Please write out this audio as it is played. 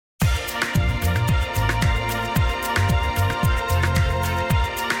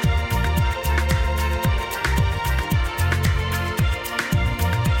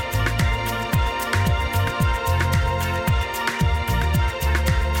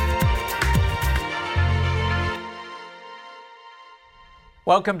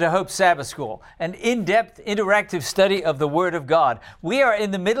Welcome to Hope Sabbath School, an in-depth interactive study of the Word of God. We are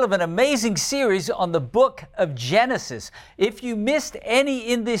in the middle of an amazing series on the book of Genesis. If you missed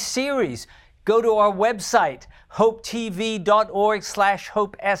any in this series, go to our website,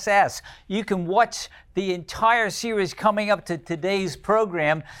 hopetv.org/hopess. You can watch the entire series coming up to today's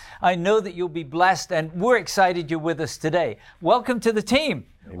program. I know that you'll be blessed, and we're excited you're with us today. Welcome to the team.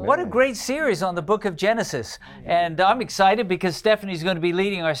 Amen. What a great series on the book of Genesis. And I'm excited because Stephanie's going to be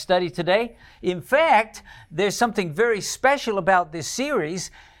leading our study today. In fact, there's something very special about this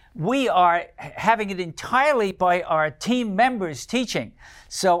series. We are having it entirely by our team members teaching.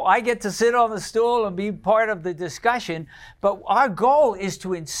 So I get to sit on the stool and be part of the discussion, but our goal is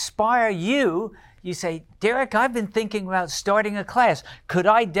to inspire you. You say, Derek, I've been thinking about starting a class. Could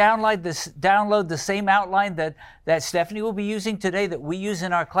I download the same outline that Stephanie will be using today that we use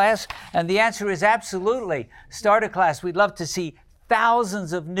in our class? And the answer is absolutely. Start a class. We'd love to see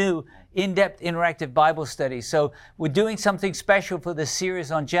thousands of new in-depth interactive Bible studies. So we're doing something special for this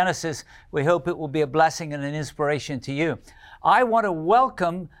series on Genesis. We hope it will be a blessing and an inspiration to you. I want to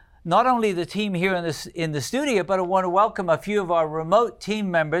welcome not only the team here in the studio, but I want to welcome a few of our remote team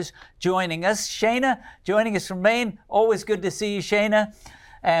members joining us. Shayna, joining us from Maine. Always good to see you, Shayna.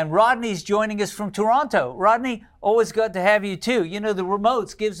 And Rodney's joining us from Toronto. Rodney, always good to have you too. You know, the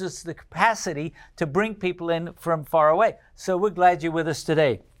remotes gives us the capacity to bring people in from far away. So we're glad you're with us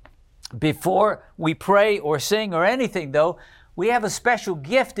today. Before we pray or sing or anything, though, we have a special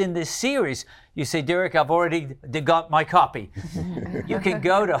gift in this series. You say, Derek, I've already got my copy. You can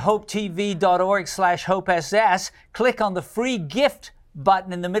go to hopetv.org/hopess, click on the free gift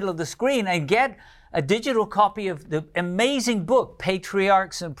button in the middle of the screen and get a digital copy of the amazing book,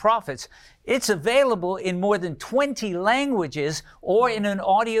 Patriarchs and Prophets. It's available in more than 20 languages or in an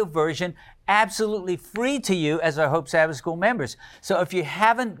audio version, absolutely free to you as our Hope Sabbath School members. So if you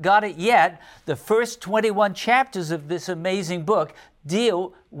haven't got it yet, the first 21 chapters of this amazing book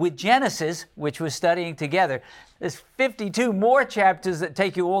deal with Genesis, which we're studying together. There's 52 more chapters that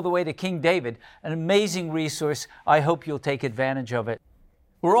take you all the way to King David, an amazing resource. I hope you'll take advantage of it.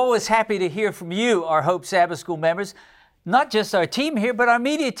 We're always happy to hear from you, our Hope Sabbath School members. Not just our team here, but our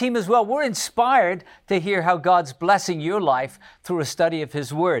media team as well. We're inspired to hear how God's blessing your life through a study of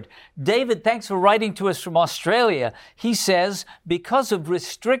His Word. David, thanks for writing to us from Australia. He says, because of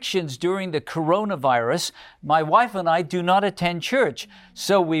restrictions during the coronavirus, my wife and I do not attend church.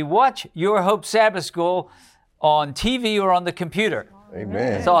 So we watch your Hope Sabbath School on TV or on the computer.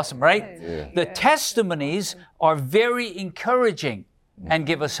 Amen. It's awesome, right? Yeah. The testimonies are very encouraging and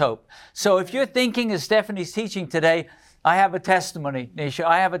give us hope. So if you're thinking as Stephanie's teaching today, I have a testimony, Nisha.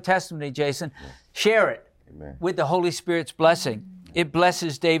 I have a testimony, Jason. Share it with the Holy Spirit's blessing. It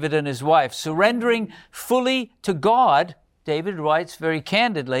blesses David and his wife. Surrendering fully to God, David writes very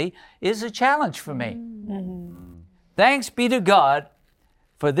candidly, is a challenge for me. Thanks be to God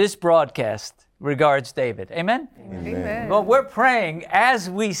for this broadcast. Regards, David. Amen? Amen. Well, we're praying as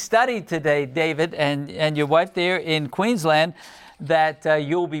we study today, David, and your wife there in Queensland, that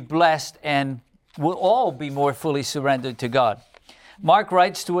you'll be blessed and we'll all be more fully surrendered to God. Mark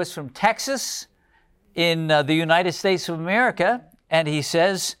writes to us from Texas in the United States of America, and he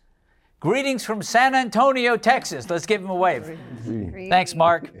says, greetings from San Antonio, Texas. Let's give him a wave. Thanks,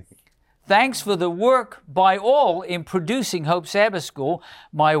 Mark. Thanks for the work by all in producing Hope Sabbath School.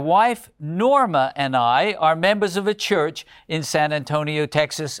 My wife, Norma, and I are members of a church in San Antonio,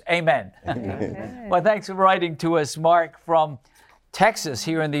 Texas. Amen. Well, thanks for writing to us, Mark, from Texas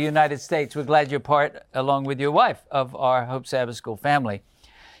here in the United States. We're glad you're part, along with your wife, of our Hope Sabbath School family.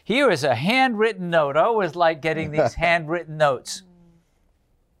 Here is a handwritten note. I always like getting these handwritten notes.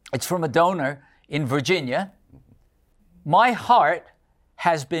 It's from a donor in Virginia. My heart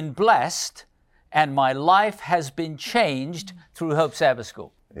has been blessed and my life has been changed through Hope Sabbath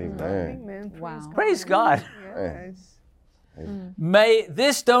School. Amen. Wow. Praise God. Yes. May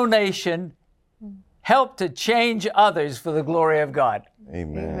this donation help to change others for the glory of God.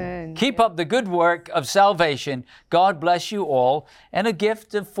 Amen. Keep up the good work of salvation. God bless you all. And a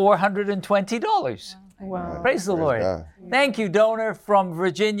gift of $420. Wow. Praise the Lord. God. Thank you, donor from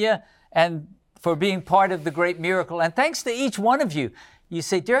Virginia, and for being part of the great miracle. And thanks to each one of you. You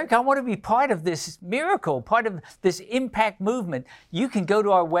say, Derek, I want to be part of this miracle, part of this impact movement. You can go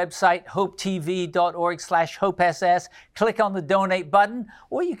to our website, hopetv.org/hopeess, click on the donate button,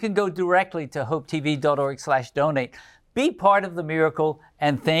 or you can go directly to hopetv.org/donate. Be part of the miracle,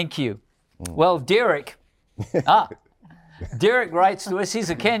 and thank you. Well, Derek writes to us, he's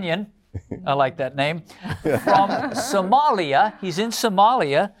a Kenyan, I like that name, from Somalia. He's in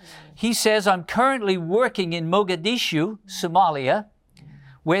Somalia. He says, I'm currently working in Mogadishu, Somalia.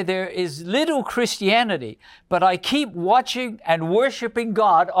 where there is little Christianity, but I keep watching and worshiping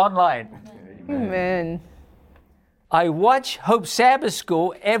God online. Amen. I watch Hope Sabbath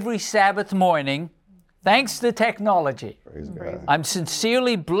School every Sabbath morning, thanks to technology. Praise God. I'm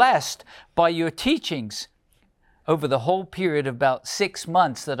sincerely blessed by your teachings over the whole period of about 6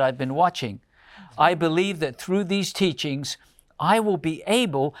 months that I've been watching. I believe that through these teachings, I will be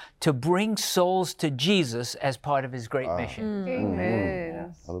able to bring souls to Jesus as part of His great mission.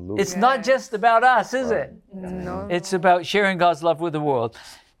 Amen. Hallelujah. It's not just about us, is it? No. It's about sharing God's love with the world.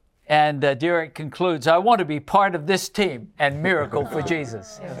 And Derek concludes, I want to be part of this team and miracle for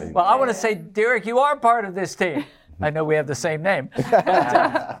Jesus. Well, I want to say, Derek, you are part of this team. I know we have the same name.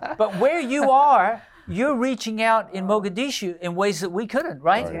 But where you are, you're reaching out in Mogadishu in ways that we couldn't,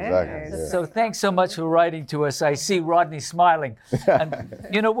 right? Exactly. Yeah. So thanks so much for writing to us. I see Rodney smiling. And,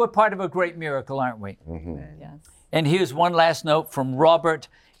 you know, we're part of a great miracle, aren't we? Yes. And here's one last note from Robert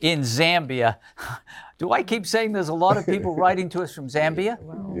in Zambia. Do I keep saying there's a lot of people writing to us from Zambia?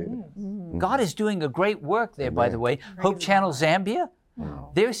 God is doing a great work there, by the way. Hope Channel Zambia,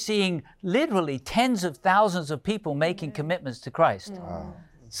 they're seeing literally tens of thousands of people making commitments to Christ.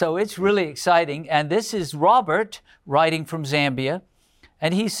 So it's really exciting. And this is Robert writing from Zambia.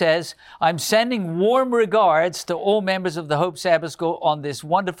 And he says, I'm sending warm regards to all members of the Hope Sabbath School on this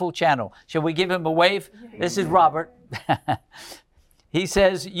wonderful channel. Shall we give him a wave? This is Robert. He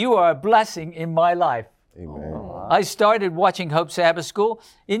says, you are a blessing in my life. Amen. I started watching Hope Sabbath School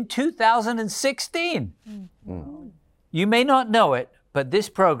in 2016. You may not know it, but this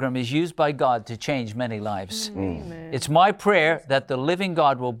program is used by God to change many lives. It's my prayer that the living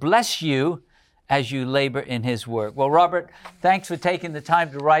God will bless you as you labor in His work. Well, Robert, thanks for taking the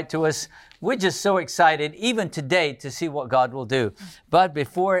time to write to us. We're just so excited, even today, to see what God will do. But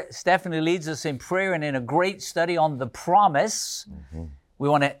before Stephanie leads us in prayer and in a great study on the promise, we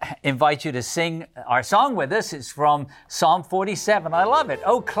want to invite you to sing our song with us. It's from Psalm 47. I love it.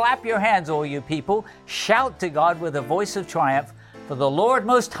 Oh, clap your hands, all you people. Shout to God with a voice of triumph. For the Lord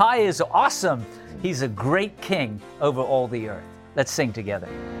Most High is awesome. He's a great King over all the earth. Let's sing together.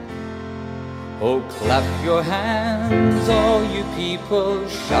 Oh, clap your hands, all you people.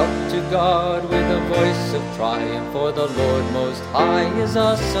 Shout to God with a voice of triumph. For the Lord Most High is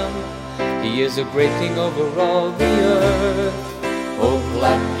awesome. He is a great King over all the earth. Oh,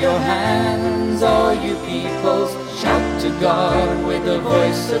 clap your hands, all you peoples. Shout to God with a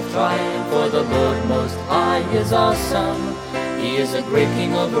voice of triumph. For the Lord Most High is awesome. He is a great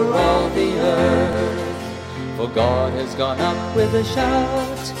King over all the earth. For God has gone up with a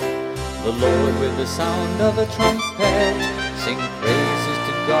shout, the Lord with the sound of a trumpet. Sing praises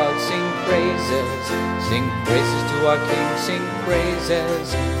to God, sing praises. Sing praises to our King, sing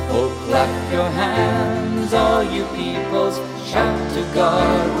praises. Oh, clap your hands, all you peoples. Shout to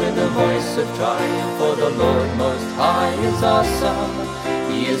God with a voice of triumph. For the Lord Most High is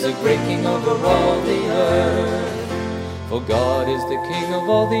awesome. He is a great King over all the earth. For God is the King of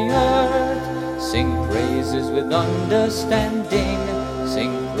all the earth. Sing praises with understanding.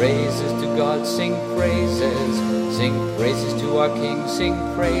 Sing praises to God, sing praises. Sing praises to our King, sing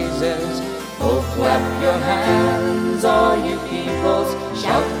praises. Oh, clap your hands, all you peoples.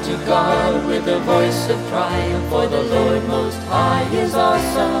 Shout to God with a voice of triumph. For the Lord Most High is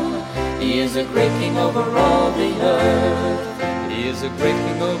awesome. He is a great King over all the earth. He is a great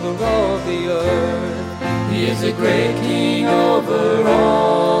King over all the earth. He is a great King over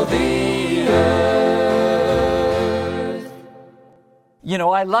all the earth. You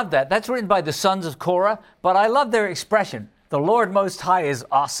know, I love that. That's written by the sons of Korah, but I love their expression. The Lord Most High is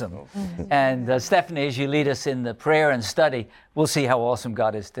awesome. And Stephanie, as you lead us in the prayer and study, we'll see how awesome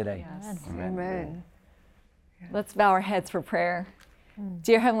God is today. Yes. Amen. Let's bow our heads for prayer.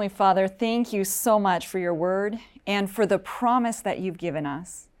 Dear Heavenly Father, thank you so much for your word and for the promise that you've given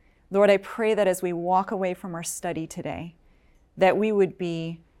us. Lord, I pray that as we walk away from our study today, that we would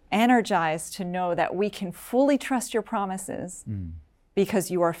be energized to know that we can fully trust your promises because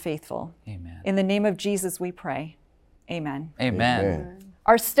you are faithful. Amen. In the name of Jesus, we pray. Amen. Amen. Amen.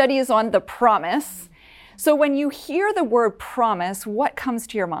 Our study is on the promise. So when you hear the word promise, what comes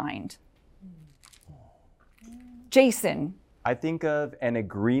to your mind? Jason. I think of an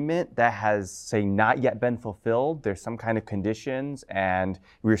agreement that has, say, not yet been fulfilled. There's some kind of conditions, and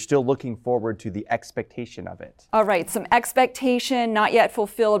we're still looking forward to the expectation of it. All right, some expectation, not yet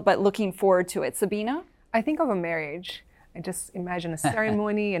fulfilled, but looking forward to it. Sabina? I think of a marriage. I just imagine a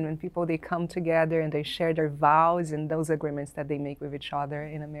ceremony and when people, they come together and they share their vows and those agreements that they make with each other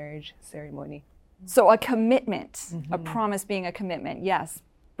in a marriage ceremony. So a commitment, a promise being a commitment. Yes,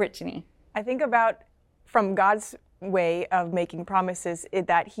 Brittany. I think about from God's way of making promises,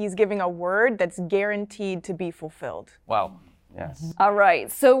 that he's giving a word that's guaranteed to be fulfilled. Wow. Yes. All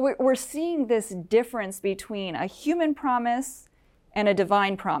right, so we're seeing this difference between a human promise and a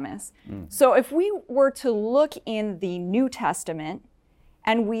divine promise. So if we were to look in the New Testament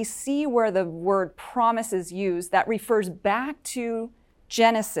and we see where the word promise is used, that refers back to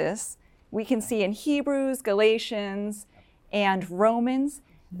Genesis. We can see in Hebrews, Galatians, and Romans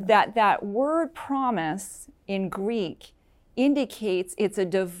that word promise in Greek indicates it's a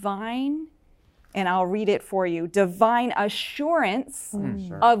divine, and I'll read it for you, divine assurance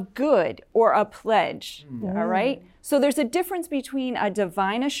of good or a pledge, all right? So there's a difference between a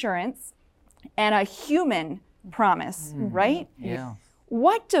divine assurance and a human promise, right? Yeah.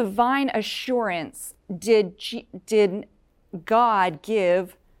 What divine assurance did God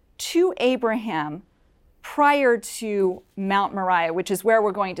give to Abraham prior to Mount Moriah, which is where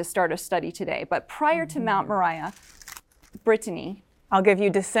we're going to start a study today? But prior to Mount Moriah, Brittany. I'll give you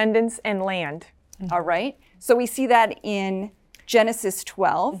descendants and land. All right. So we see that in Genesis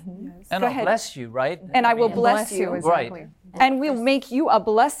 12. And Go I'll ahead. bless you, right? And I will bless you. Exactly. And we'll make you a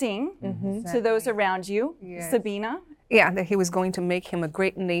blessing to those around you. Yes. Sabina. Yeah, that he was going to make him a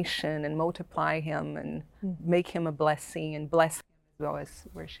great nation and multiply him and make him a blessing and bless him as well as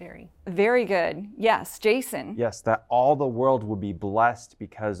we're sharing. Very good. Yes, Jason. Yes, that all the world would be blessed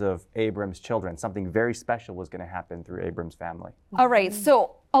because of Abram's children. Something very special was going to happen through Abram's family. All right.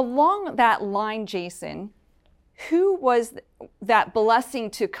 So along that line, Jason, who was that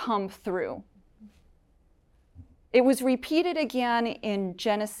blessing to come through? It was repeated again in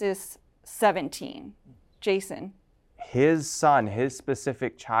Genesis 17. Jason. His son, his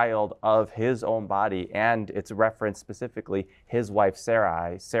specific child of his own body, and it's referenced specifically his wife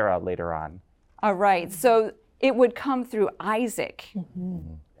Sarah later on. All right. So it would come through Isaac.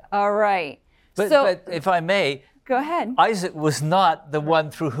 All right. But if I may, Go ahead. Isaac was not the one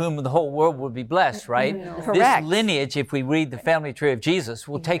through whom the whole world would be blessed, right? Correct. This lineage, if we read the family tree of Jesus,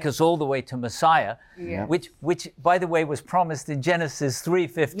 will take us all the way to Messiah, which, by the way, was promised in Genesis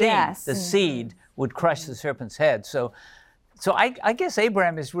 3:15. Yes. The seed would crush the serpent's head. So I guess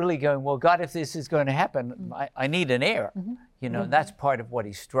Abraham is really going, well, God, if this is going to happen, I need an heir. You know, that's part of what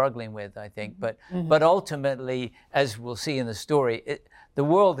he's struggling with, I think. But ultimately, as we'll see in the story, the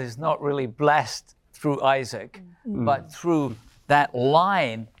world is not really blessed through Isaac, but through that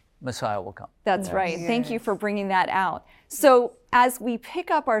line, Messiah will come. That's right. Thank you for bringing that out. So as we pick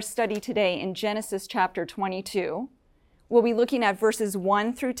up our study today in Genesis chapter 22, we'll be looking at verses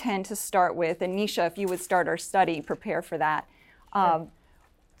 1 through 10 to start with. And Nisha, if you would start our study, prepare for that.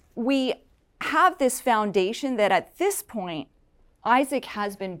 We have this foundation that at this point, Isaac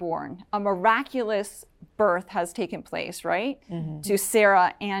has been born. A miraculous birth has taken place, right? To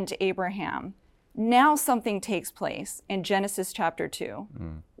Sarah and Abraham. Now something takes place in Genesis chapter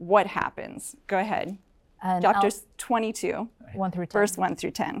 2. What happens? Go ahead. And Chapter 22, 1 through 10. verse 1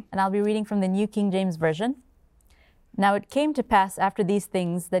 through 10. And I'll be reading from the New King James Version. Now it came to pass after these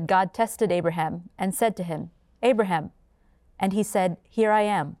things that God tested Abraham and said to him, Abraham. And he said, Here I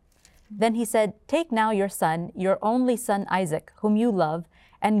am. Then he said, Take now your son, your only son Isaac, whom you love,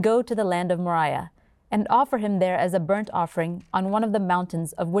 and go to the land of Moriah, and offer him there as a burnt offering on one of the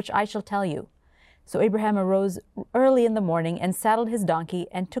mountains of which I shall tell you. So Abraham arose early in the morning and saddled his donkey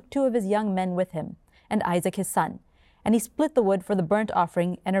and took 2 of his young men with him, and Isaac his son. And he split the wood for the burnt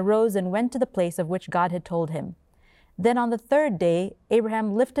offering and arose and went to the place of which God had told him. Then on the 3rd day,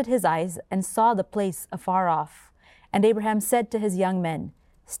 Abraham lifted his eyes and saw the place afar off. And Abraham said to his young men,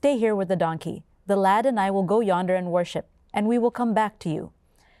 Stay here with the donkey. The lad and I will go yonder and worship, and we will come back to you.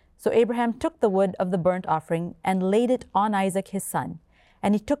 So Abraham took the wood of the burnt offering and laid it on Isaac his son.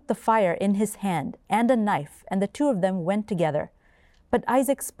 And he took the fire in his hand and a knife, and the 2 of them went together. But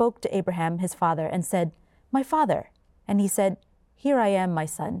Isaac spoke to Abraham his father and said, My father. And he said, Here I am, my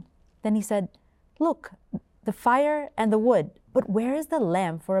son. Then he said, Look, the fire and the wood, but where is the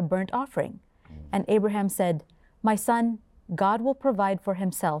lamb for a burnt offering? And Abraham said, My son, God will provide for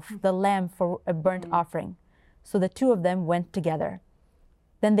himself the lamb for a burnt offering. So the 2 of them went together.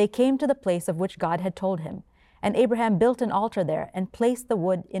 Then they came to the place of which God had told him. And Abraham built an altar there and placed the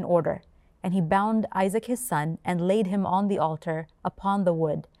wood in order. And he bound Isaac his son and laid him on the altar upon the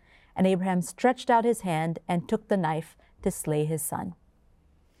wood. And Abraham stretched out his hand and took the knife to slay his son.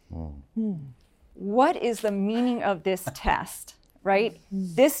 What is the meaning of this test, right?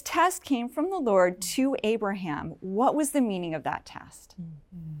 This test came from the Lord to Abraham. What was the meaning of that test?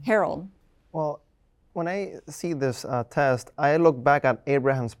 Harold. Well, when I see this test, I look back at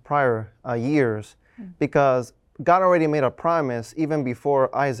Abraham's prior years because God already made a promise even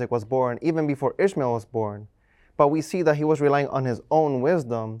before Isaac was born, even before Ishmael was born. but we see that he was relying on his own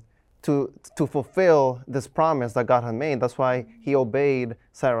wisdom to fulfill this promise that God had made. That's why he obeyed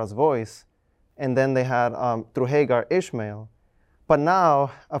Sarah's voice. And then they had, through Hagar, Ishmael. But now,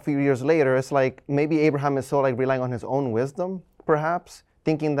 a few years later, it's like maybe Abraham is so like relying on his own wisdom, perhaps,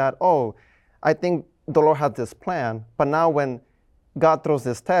 thinking that, oh, I think the Lord had this plan. But now when God throws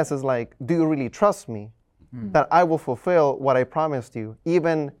this test, it's like, do you really trust me? That I will fulfill what I promised you,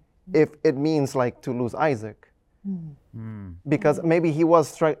 even if it means like to lose Isaac. Because maybe he was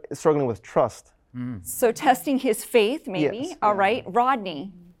struggling with trust. So testing his faith, maybe. Yes. All right,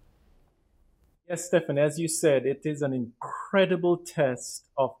 Rodney. Yes, Stephen, as you said, it is an incredible test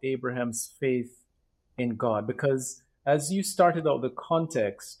of Abraham's faith in God, because as you started out the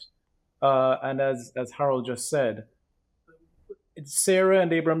context, and as Harold just said, Sarah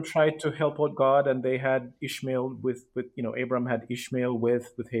and Abraham tried to help out God, and they had Ishmael with Abraham had Ishmael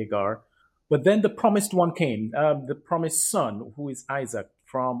with Hagar. But then the promised one came, the promised son, who is Isaac,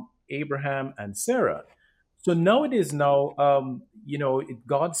 from Abraham and Sarah. So now it is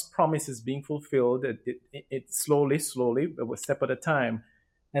God's promise is being fulfilled. It slowly, a step at a time.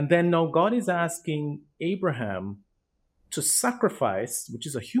 And then now God is asking Abraham to sacrifice, which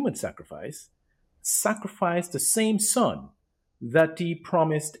is a human sacrifice the same son that he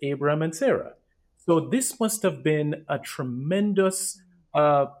promised Abraham and Sarah. So this must have been a tremendous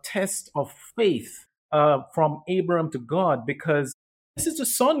test of faith from Abraham to God, because this is the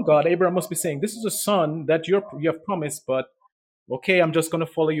son, God. Abraham must be saying, this is a son that you have promised, but okay, I'm just going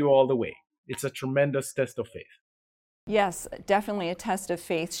to follow you all the way. It's a tremendous test of faith. Yes, definitely a test of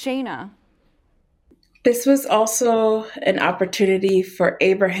faith. Shayna. This was also an opportunity for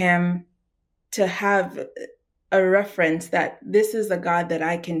Abraham to have a reference that this is a God that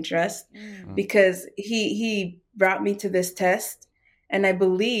I can trust, because he brought me to this test, and I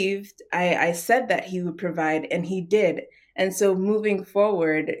believed, I said that he would provide, and he did. And so moving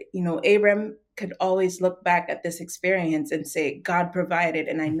forward, Abraham could always look back at this experience and say, God provided,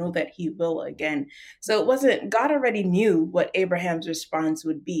 and I know that he will again. So it wasn't, God already knew what Abraham's response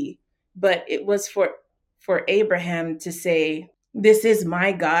would be, but it was for Abraham to say, this is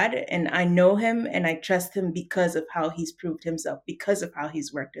my God, and I know him, and I trust him because of how he's proved himself, because of how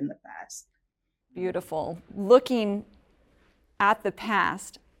he's worked in the past. Beautiful. Looking at the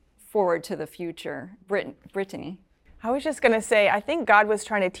past, forward to the future. Brittany. I was just going to say, I think God was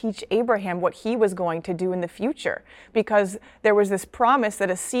trying to teach Abraham what he was going to do in the future, because there was this promise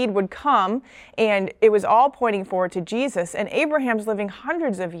that a seed would come, and it was all pointing forward to Jesus. And Abraham's living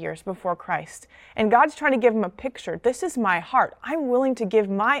hundreds of years before Christ. And God's trying to give him a picture. This is my heart. I'm willing to give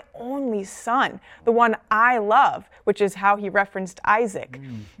my only son, the one I love, which is how he referenced Isaac.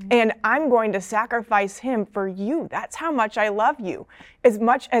 And I'm going to sacrifice him for you. That's how much I love you. As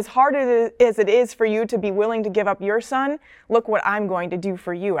hard as it is for you to be willing to give up your son, look what I'm going to do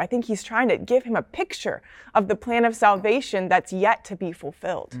for you. I think he's trying to give him a picture of the plan of salvation that's yet to be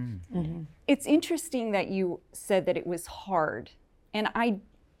fulfilled. It's interesting that you said that it was hard. And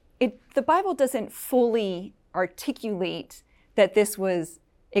the Bible doesn't fully articulate that this was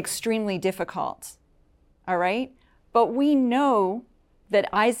extremely difficult. All right? But we know that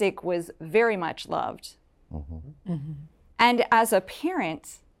Isaac was very much loved. And as a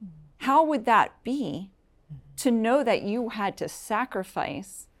parent, how would that be to know that you had to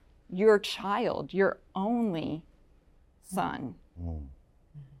sacrifice your child, your only son?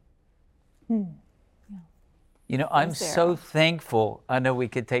 I'm so thankful. I know we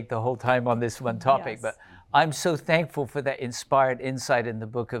could take the whole time on this one topic, but I'm so thankful for that inspired insight in the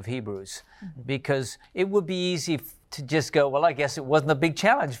book of Hebrews, because it would be easy to just go, well, I guess it wasn't a big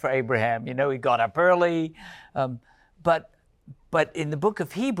challenge for Abraham. He got up early. But in the book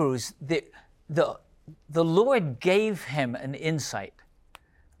of Hebrews, the Lord gave him an insight,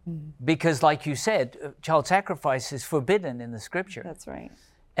 because, like you said, child sacrifice is forbidden in the Scripture. That's right.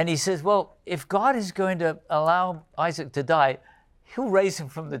 And he says, well, if God is going to allow Isaac to die, he'll raise him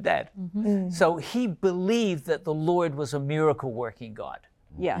from the dead. So he believed that the Lord was a miracle-working God.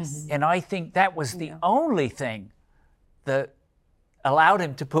 Yes. And I think that was the only thing that allowed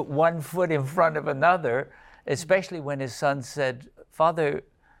him to put one foot in front of another, especially when his son said, Father,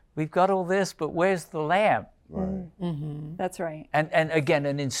 we've got all this, but where's the lamb? Right. That's right. And again,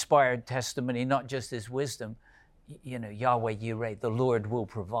 an inspired testimony, not just his wisdom. Yahweh Yireh, the Lord will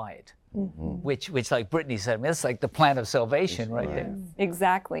provide. Which, like Brittany said, that's like the plan of salvation right there.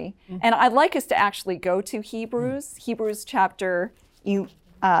 Exactly. And I'd like us to actually go to Hebrews chapter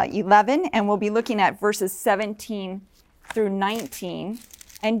 11, and we'll be looking at verses 17 through 19.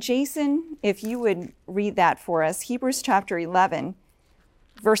 And Jason, if you would read that for us, Hebrews chapter 11,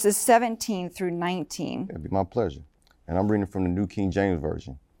 verses 17 through 19. It'd be my pleasure. And I'm reading from the New King James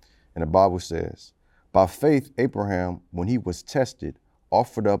Version. And the Bible says, by faith, Abraham, when he was tested,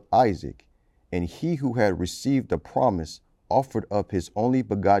 offered up Isaac, and he who had received the promise offered up his only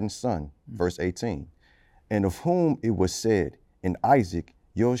begotten son, verse 18, and of whom it was said, in Isaac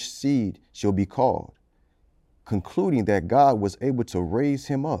your seed shall be called, concluding that God was able to raise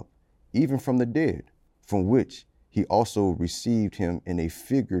him up, even from the dead, from which he also received him in a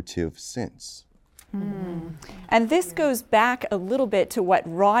figurative sense. And this goes back a little bit to what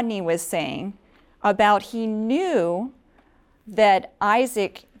Rodney was saying about he knew that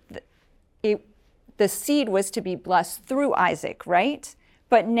Isaac, the seed was to be blessed through Isaac, right?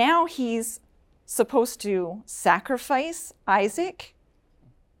 But now he's supposed to sacrifice Isaac?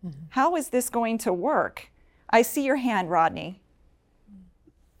 How is this going to work? I see your hand, Rodney.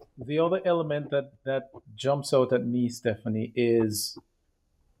 The other element that jumps out at me, Stephanie, is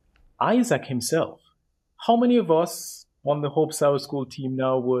Isaac himself. How many of us on the Hope Sour School team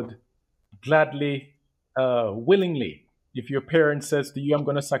now would gladly, willingly, if your parent says to you, I'm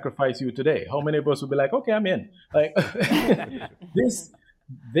going to sacrifice you today, how many of us would be like, okay, I'm in? Like,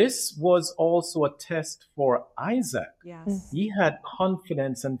 this was also a test for Isaac. Yes. He had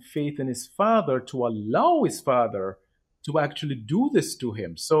confidence and faith in his father to allow his father to actually do this to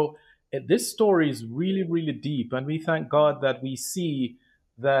him. So this story is really, really deep. And we thank God that we see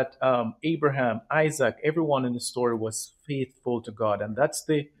that Abraham, Isaac, everyone in the story was faithful to God. And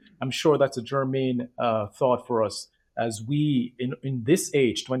I'm sure that's a germane thought for us as we, in this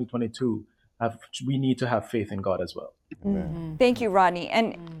age, 2022, we need to have faith in God as well. Amen. Thank you, Rodney.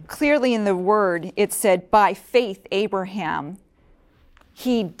 And clearly in the word, it said, by faith, Abraham,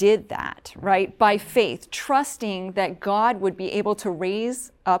 he did that, right? By faith, trusting that God would be able to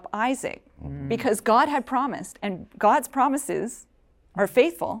raise up Isaac because God had promised, and God's promises are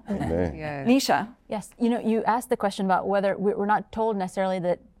faithful. Amen. Yes. Nisha. Yes, you asked the question about whether we're not told necessarily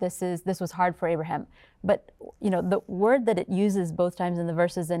that this was hard for Abraham, but the word that it uses both times in the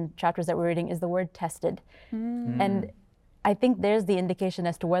verses and chapters that we're reading is the word tested, and I think there's the indication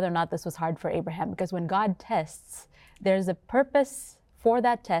as to whether or not this was hard for Abraham, because when God tests, there's a purpose for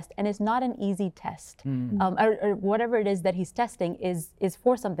that test, and it's not an easy test. Or whatever it is that he's testing is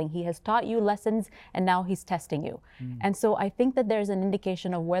for something. He has taught you lessons, and now he's testing you. And so I think that there's an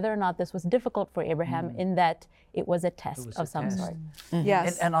indication of whether or not this was difficult for Abraham in that it was a test of some sort.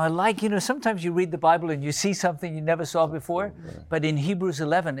 Yes. And I like, sometimes you read the Bible and you see something you never saw before, but in Hebrews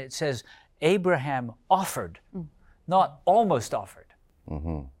 11 it says, Abraham offered, not almost offered.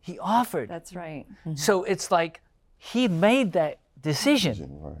 He offered. That's right. So it's like he made that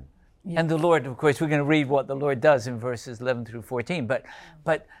decision. Right. And the Lord, of course, we're going to read what the Lord does in verses 11 through 14. But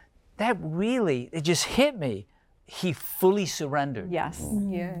that really, it just hit me. He fully surrendered. Yes.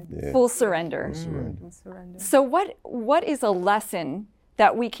 Yeah. Full surrender. Surrender. So what is a lesson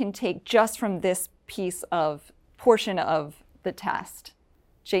that we can take just from this portion of the test?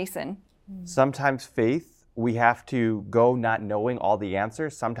 Jason? Sometimes faith, we have to go not knowing all the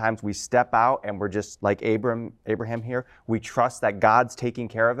answers. Sometimes we step out and we're just like Abraham here. We trust that God's taking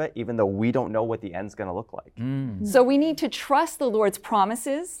care of it, even though we don't know what the end's going to look like. So we need to trust the Lord's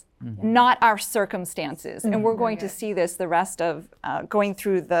promises, not our circumstances. And we're going to see this the rest of going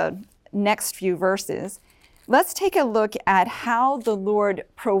through the next few verses. Let's take a look at how the Lord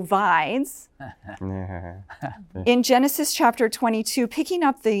provides in Genesis chapter 22, picking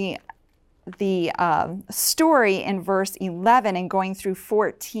up the story in verse 11 and going through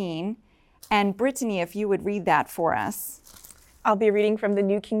 14. And Brittany, if you would read that for us. I'll be reading from the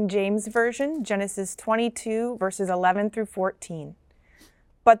New King James Version, Genesis 22, verses 11 through 14.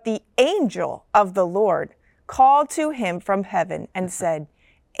 But the angel of the Lord called to him from heaven and said,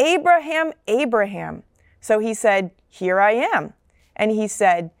 Abraham, Abraham. So he said, Here I am. And he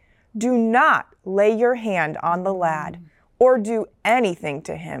said, Do not lay your hand on the lad or do anything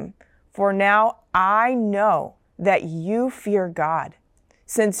to him. For now I know that you fear God,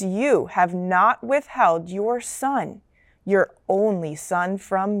 since you have not withheld your son, your only son,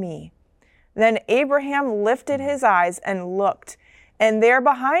 from me. Then Abraham lifted his eyes and looked, and there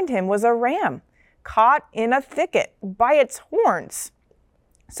behind him was a ram, caught in a thicket by its horns.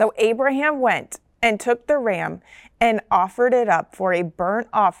 So Abraham went and took the ram and offered it up for a burnt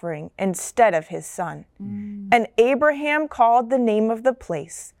offering instead of his son. And Abraham called the name of the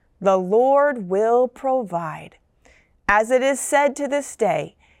place, The Lord will provide. As it is said to this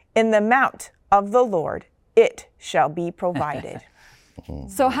day, in the mount of the Lord, it shall be provided.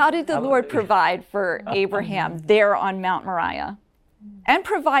 So how did the Lord provide for Abraham there on Mount Moriah? And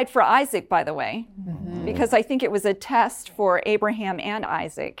provide for Isaac, by the way, because I think it was a test for Abraham and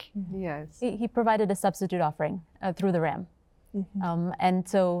Isaac. Yes. He provided a substitute offering through the ram. And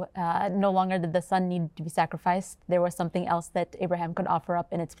so no longer did the son need to be sacrificed. There was something else that Abraham could offer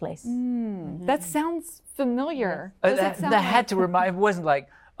up in its place. That sounds familiar. Does it sound That had to remind, it wasn't like,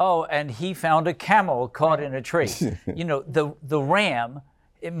 oh, and he found a camel caught in a tree. You know, the ram,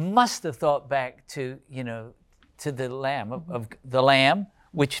 it must have thought back to, you know, to the lamb, of the lamb,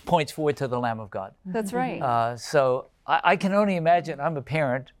 which points forward to the Lamb of God. That's right. So I can only imagine, I'm a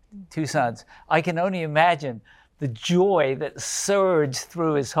parent, 2 sons, I can only imagine the joy that surged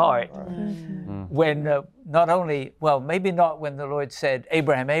through his heart when not only, well, maybe not when the Lord said,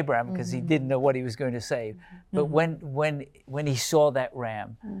 Abraham, Abraham, because he didn't know what he was going to say, but when he saw that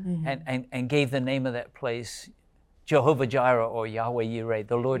ram and gave the name of that place, Jehovah Jireh or Yahweh Yireh,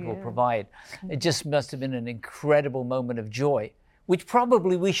 the Lord will provide. It just must have been an incredible moment of joy, which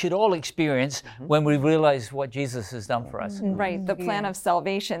probably we should all experience when we realize what Jesus has done for us. Right, the plan of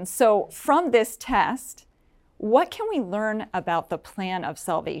salvation. So from this test, what can we learn about the plan of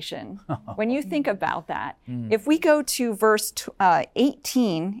salvation? When you think about that, if we go to verse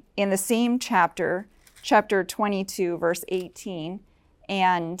 18 in the same chapter, chapter 22, verse 18,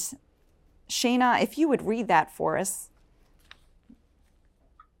 and Shayna, if you would read that for us.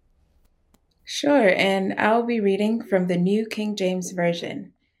 Sure, and I'll be reading from the New King James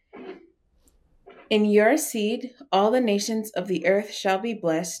Version. In your seed, all the nations of the earth shall be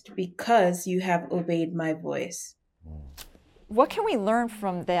blessed because you have obeyed my voice. What can we learn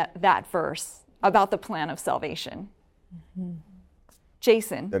from that verse about the plan of salvation?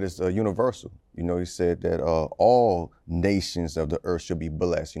 Jason. That is universal. You know, he said that all nations of the earth should be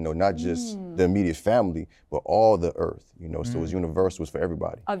blessed, you know, not just the immediate family, but all the earth, you know, so it's universal, it's for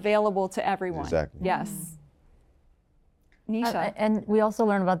everybody. Available to everyone. Exactly. Yes. Nisha. And we also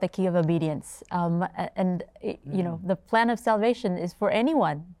learn about the key of obedience. You know, the plan of salvation is for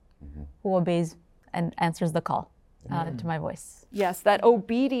anyone who obeys and answers the call to my voice. Yes, that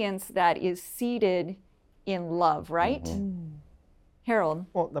obedience that is seated in love, right? Harold.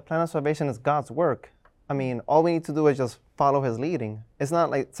 Well, the plan of salvation is God's work. I mean, all we need to do is just follow his leading. It's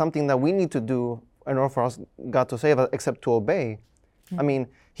not like something that we need to do in order for us, God to save us, except to obey. I mean,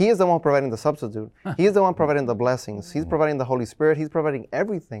 he is the one providing the substitute. He is the one providing the blessings. He's providing the Holy Spirit. He's providing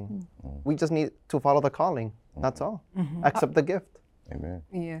everything. We just need to follow the calling. That's all. Accept the gift. Amen.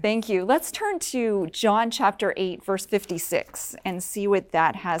 Yeah. Thank you. Let's turn to John chapter 8, verse 56, and see what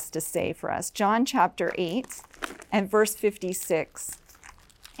that has to say for us. John chapter 8 and verse 56.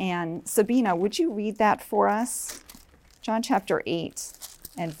 And Sabina, would you read that for us? John chapter 8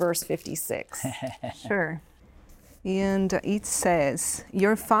 and verse 56. Sure. And it says,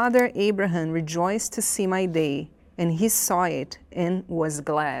 your father Abraham rejoiced to see my day, and he saw it and was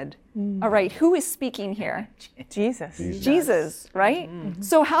glad. All right, who is speaking here? Jesus. Jesus, right?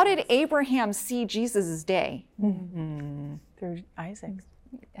 So how did Abraham see Jesus' day? Through Isaac.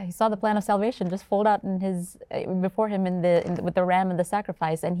 He saw the plan of salvation just fold out in his before him with the ram and the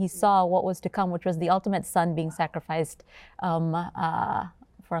sacrifice, and he saw what was to come, which was the ultimate son being sacrificed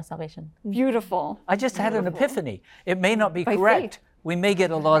for our salvation. Beautiful. I just had an epiphany. It may not be By correct. faith. We may get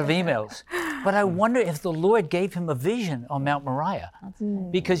a lot of emails. But I wonder if the Lord gave him a vision on Mount Moriah.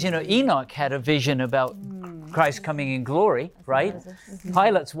 Because, you know, Enoch had a vision about Christ coming in glory, right?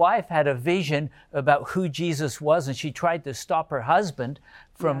 Pilate's wife had a vision about who Jesus was, and she tried to stop her husband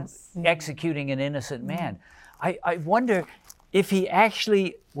from executing an innocent man. I wonder if he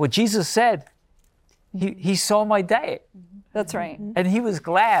actually, what Jesus said, he saw my day. That's right. And he was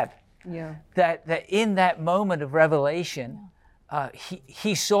glad Yeah. that in that moment of revelation,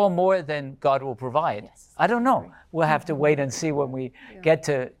 he saw more than God will provide. I don't know. We'll have to wait and see when we get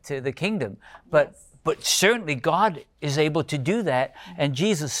to the kingdom. But certainly God is able to do that. And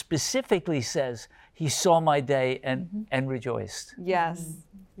Jesus specifically says, he saw my day and rejoiced. Yes.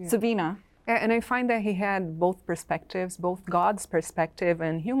 Sabina. And I find that he had both perspectives, both God's perspective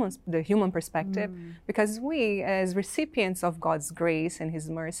and the human perspective, because we, as recipients of God's grace and his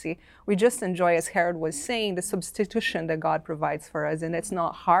mercy, we just enjoy, as Harold was saying, the substitution that God provides for us, and it's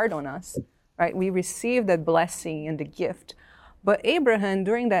not hard on us, right? We receive that blessing and the gift. But Abraham,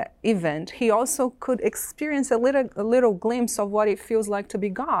 during that event, he also could experience a little glimpse of what it feels like to be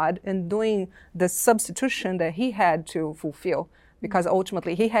God and doing the substitution that he had to fulfill. Because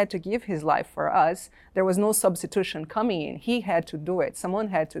ultimately he had to give his life for us. There was no substitution coming in. He had to do it. Someone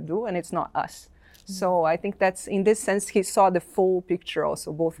had to do, and it's not us. So I think that's, in this sense, he saw the full picture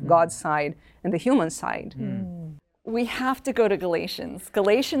also, both God's side and the human side. we have to go to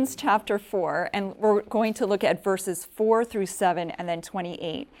Galatians chapter 4, and we're going to look at verses 4 through 7 and then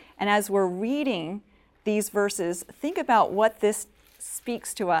 28. And as we're reading these verses, think about what this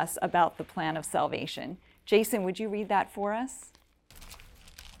speaks to us about the plan of salvation. Jason, would you read that for us?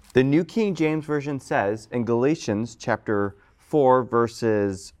 The New King James Version says in Galatians chapter 4,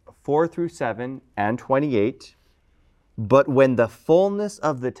 verses 4 through 7 and 28, "But when the fullness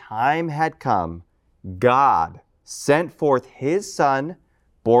of the time had come, God sent forth his Son,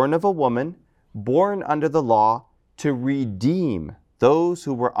 born of a woman, born under the law, to redeem those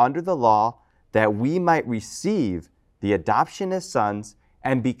who were under the law, that we might receive the adoption as sons.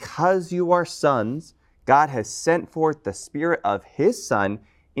 And because you are sons, God has sent forth the Spirit of his Son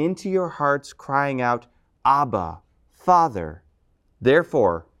into your hearts, crying out, Abba, Father.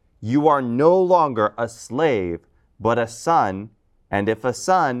 Therefore, you are no longer a slave, but a son, and if a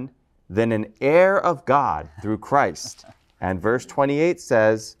son, then an heir of God through Christ." And verse 28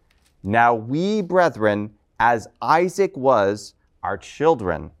 says, "Now we, brethren, as Isaac was, are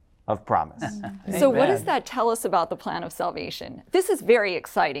children of promise." So what does that tell us about the plan of salvation? This is very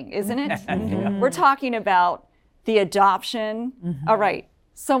exciting, isn't it? We're talking about the adoption. All right,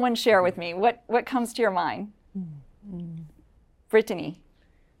 someone share with me. What comes to your mind? Brittany.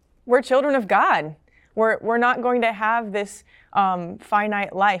 We're children of God. We're not going to have this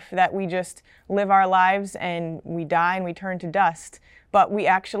finite life that we just live our lives and we die and we turn to dust. But we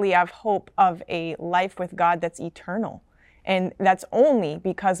actually have hope of a life with God that's eternal. And that's only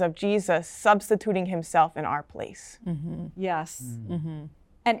because of Jesus substituting himself in our place. Yes.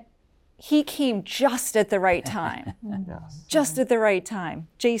 And he came just at the right time. Just at the right time.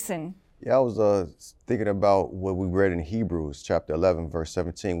 Jason. Yeah, I was thinking about what we read in Hebrews chapter 11, verse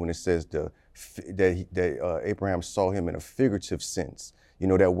 17, when it says that Abraham saw him in a figurative sense. You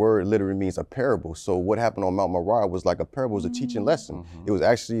know, that word literally means a parable. So what happened on Mount Moriah was like a parable, it was a teaching lesson. It was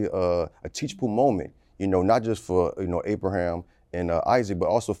actually a teachable moment, you know, not just for, you know, Abraham and Isaac, but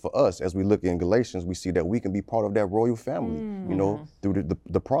also for us. As we look in Galatians, we see that we can be part of that royal family, you know, through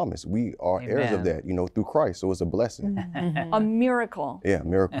the promise. We are heirs of that, you know, through Christ. So it's a blessing. A miracle. Yeah,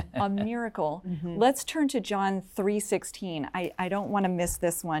 miracle. A miracle. Let's turn to John 3:16. I don't want to miss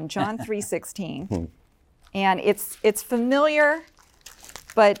this one. John 3:16. And it's familiar,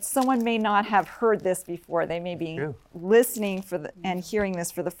 but someone may not have heard this before. They may be listening and hearing this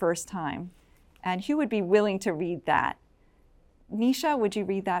for the first time. And who would be willing to read that? Nisha, would you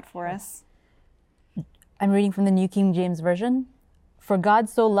read that for us? I'm reading from the New King James Version. "For God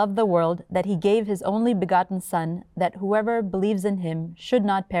so loved the world that he gave his only begotten Son, that whoever believes in him should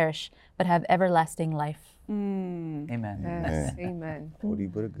not perish, but have everlasting life." Amen. Yes, amen. Oldie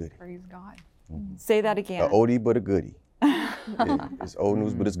but a goodie. Praise God. Say that again. A oldie but a goodie. Yeah, it's old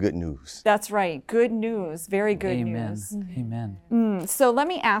news, but it's good news. That's right. Good news. Very good Amen. news. Amen. So let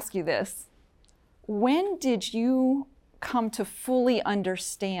me ask you this. When did you come to fully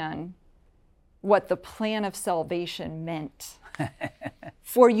understand what the plan of salvation meant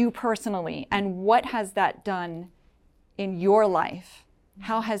for you personally? And what has that done in your life?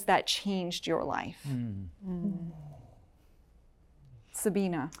 How has that changed your life?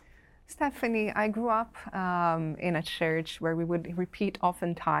 Sabina. Stephanie, I grew up in a church where we would repeat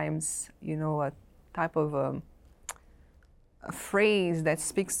oftentimes, you know, a type of a phrase that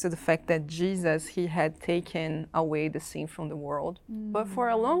speaks to the fact that Jesus, he had taken away the sin from the world. But for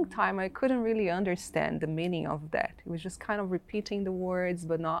a long time, I couldn't really understand the meaning of that. It was just kind of repeating the words,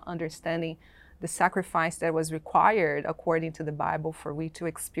 but not understanding the sacrifice that was required according to the Bible for we to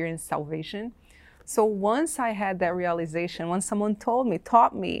experience salvation. So once I had that realization, once someone taught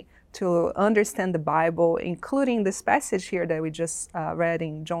me to understand the Bible, including this passage here that we just read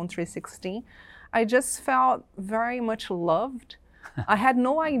in John 3:16, I just felt very much loved. I had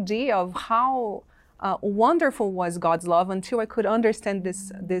no idea of how wonderful was God's love until I could understand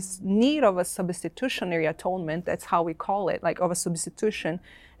this need of a substitutionary atonement, that's how we call it, like of a substitution,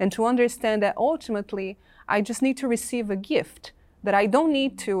 and to understand that ultimately I just need to receive a gift, that I don't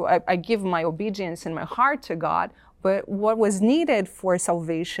need to, I give my obedience and my heart to God, but what was needed for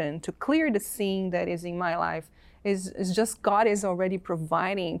salvation, to clear the sin that is in my life, is just God is already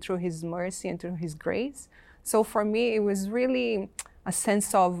providing through his mercy and through his grace. So for me, it was really a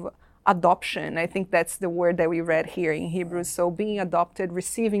sense of adoption. I think that's the word that we read here in Hebrews. So being adopted,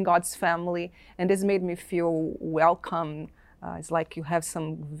 receiving God's family, and this made me feel welcome. It's like you have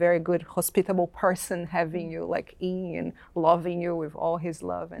some very good, hospitable person having you like in and loving you with all his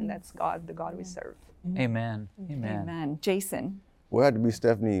love, and that's God, the God we serve. Amen. Amen. Amen. Jason. Well, it had to be,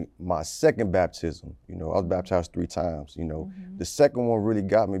 Stephanie, my second baptism. I was baptized 3 times. The second one really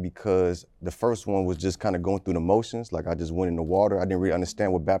got me because the first one was just kind of going through the motions. Like I just went in the water. I didn't really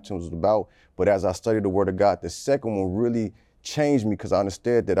understand what baptism was about. But as I studied the Word of God, the second one really changed me because I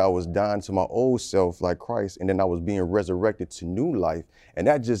understood that I was dying to my old self like Christ, and then I was being resurrected to new life. And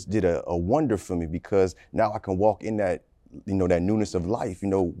that just did a wonder for me because now I can walk in that, that newness of life,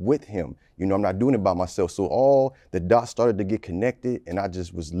 with him. I'm not doing it by myself. So all the dots started to get connected, and I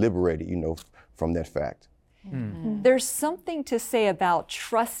just was liberated, from that fact. There's something to say about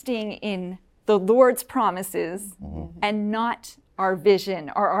trusting in the Lord's promises and not our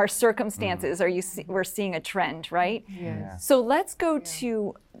vision or our circumstances. We're seeing a trend, right? Yes. So let's go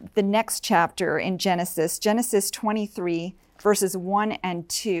to the next chapter in Genesis 23, verses 1 and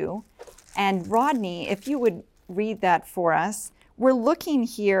 2. And Rodney, if you would read that for us. We're looking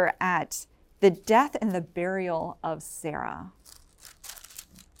here at the death and the burial of Sarah.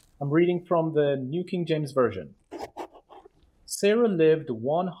 I'm reading from the New King James Version. Sarah lived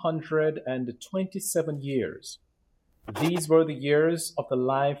 127 years. These were the years of the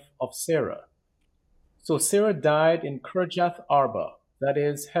life of Sarah. So Sarah died in Kirjath Arba, that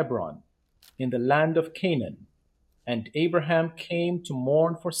is Hebron, in the land of Canaan. And Abraham came to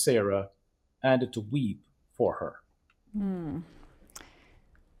mourn for Sarah and to weep for her.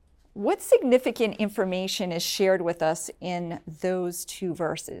 What significant information is shared with us in those 2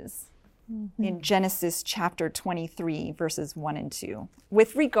 verses? In Genesis chapter 23, verses 1 and 2,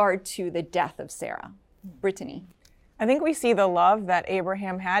 with regard to the death of Sarah? Brittany. I think we see the love that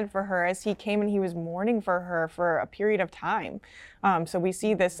Abraham had for her as he came and he was mourning for her for a period of time. So we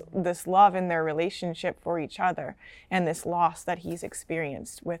see this love in their relationship for each other and this loss that he's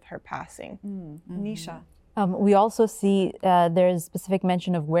experienced with her passing. Nisha. We also see there's specific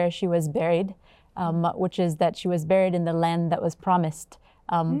mention of where she was buried, which is that she was buried in the land that was promised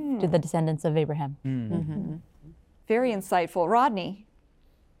to the descendants of Abraham. Very insightful. Rodney.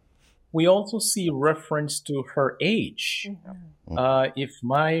 We also see reference to her age. If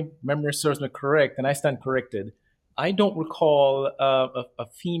my memory serves me correct, and I stand corrected, I don't recall a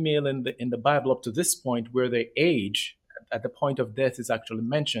female in the Bible up to this point where their age at the point of death is actually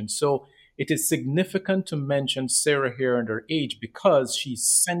mentioned. So it is significant to mention Sarah here and her age because she's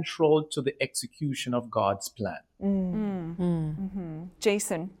central to the execution of God's plan.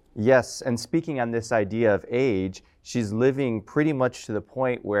 Jason. Yes, and speaking on this idea of age, she's living pretty much to the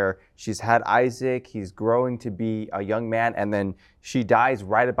point where she's had Isaac, he's growing to be a young man, and then she dies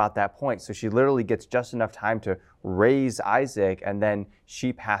right about that point. So she literally gets just enough time to raise Isaac, and then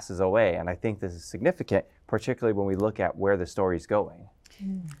she passes away. And I think this is significant, particularly when we look at where the story's going.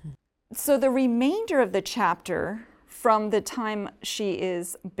 So the remainder of the chapter, from the time she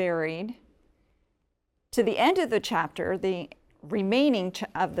is buried to the end of the chapter, the remaining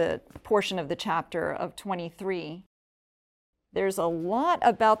of the portion of the chapter of 23, there's a lot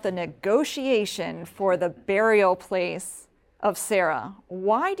about the negotiation for the burial place of Sarah.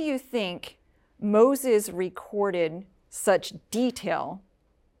 Why do you think Moses recorded such detail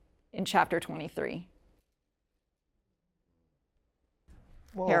in chapter 23?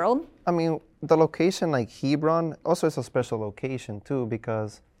 Well, Harold? I mean, the location like Hebron also is a special location too,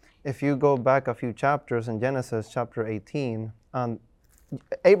 because if you go back a few chapters in Genesis chapter 18,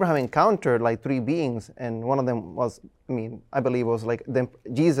 Abraham encountered like 3 beings, and one of them was, I believe was like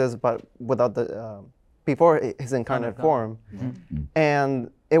Jesus, but without the, before his incarnate form.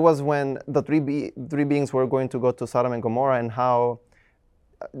 And it was when the three beings were going to go to Sodom and Gomorrah, and how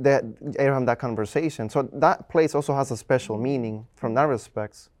Abraham that conversation. So that place also has a special meaning from that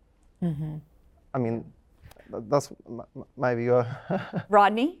respect. I mean, that's my view.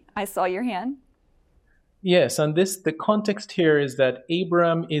 Rodney, I saw your hand. Yes, and the context here is that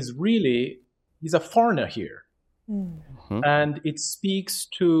Abram is he's a foreigner here. And it speaks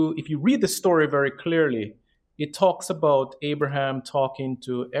to, if you read the story very clearly, it talks about Abraham talking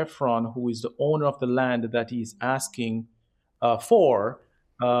to Ephron, who is the owner of the land that he's asking for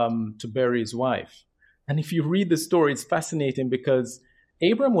to bury his wife. And if you read the story, it's fascinating because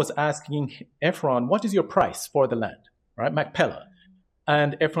Abram was asking Ephron, what is your price for the land, right? Machpelah.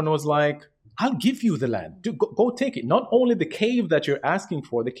 And Ephron was like, I'll give you the land. Go take it. Not only the cave that you're asking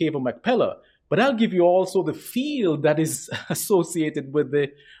for, the cave of Machpelah, but I'll give you also the field that is associated with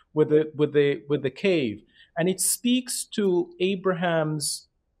the cave. And it speaks to Abraham's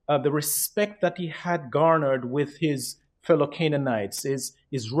the respect that he had garnered with his fellow Canaanites,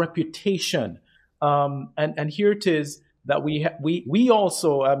 his reputation. And here it is that we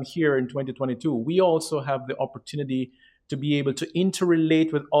also here in 2022, we also have the opportunity to be able to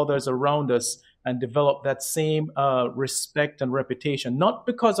interrelate with others around us and develop that same respect and reputation, not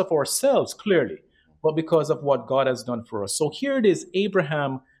because of ourselves, clearly, but because of what God has done for us. So here it is,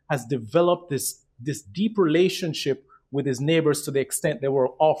 Abraham has developed this deep relationship with his neighbors to the extent they were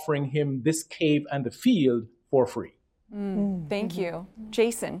offering him this cave and the field for free. Thank you.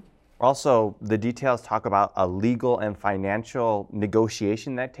 Jason. Also, the details talk about a legal and financial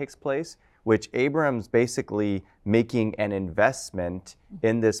negotiation that takes place, which Abram's basically making an investment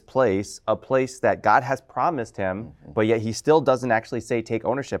in this place, a place that God has promised him, but yet he still doesn't actually say take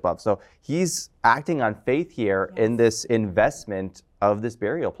ownership of. So he's acting on faith here in this investment of this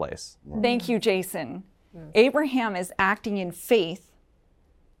burial place. Thank you, Jason. Abraham is acting in faith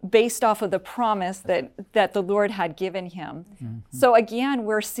based off of the promise that the Lord had given him. So again,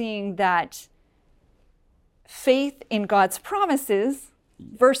 we're seeing that faith in God's promises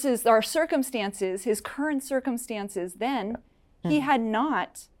versus our circumstances, his current circumstances then, he did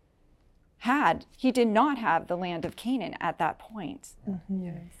not have the land of Canaan at that point.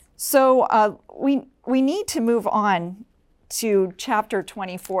 So we need to move on to chapter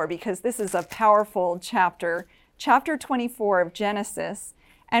 24 because this is a powerful chapter, chapter 24 of Genesis.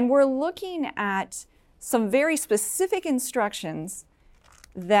 And we're looking at some very specific instructions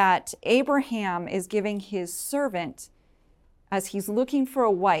that Abraham is giving his servant as he's looking for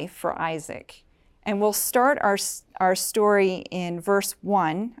a wife for Isaac. And we'll start our story in verse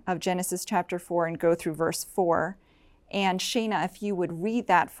 1 of Genesis chapter 4 and go through verse 4. And Shayna, if you would read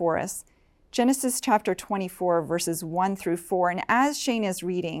that for us. Genesis chapter 24, verses 1 through 4. And as Shayna is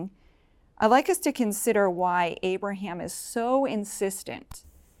reading, I'd like us to consider why Abraham is so insistent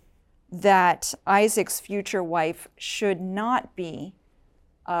that Isaac's future wife should not be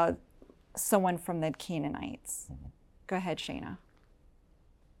someone from the Canaanites. Go ahead, Shayna.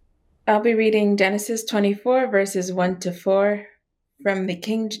 I'll be reading Genesis 24, verses 1 to 4 from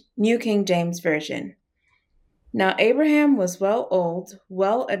the New King James Version. Now Abraham was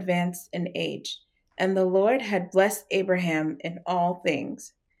well advanced in age, and the Lord had blessed Abraham in all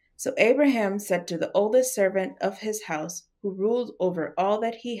things. So Abraham said to the oldest servant of his house, who ruled over all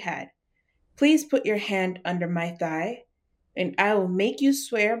that he had, "Please put your hand under my thigh, and I will make you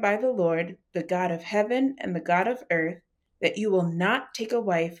swear by the Lord, the God of heaven and the God of earth, that you will not take a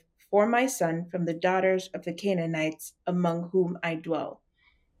wife for my son from the daughters of the Canaanites among whom I dwell.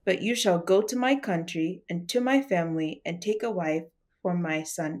 But you shall go to my country and to my family and take a wife for my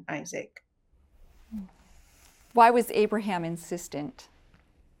son Isaac." Why was Abraham insistent?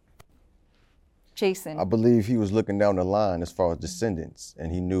 Jason. I believe he was looking down the line as far as descendants,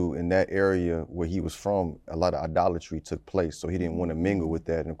 and he knew in that area where he was from, a lot of idolatry took place, so he didn't want to mingle with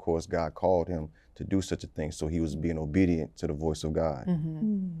that, and of course God called him to do such a thing, so he was being obedient to the voice of God.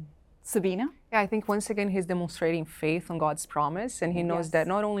 Sabina? Yeah, I think once again he's demonstrating faith on God's promise, and he knows that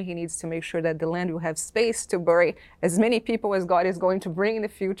not only he needs to make sure that the land will have space to bury as many people as God is going to bring in the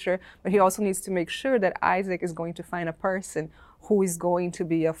future, but he also needs to make sure that Isaac is going to find a person who is going to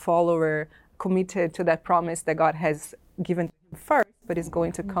be a follower, committed to that promise that God has given to him first, but is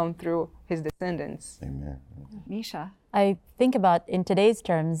going to come through his descendants. Amen. Misha? I think about in today's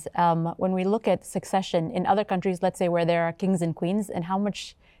terms, when we look at succession in other countries, let's say where there are kings and queens, and how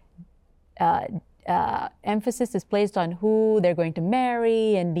much emphasis is placed on who they're going to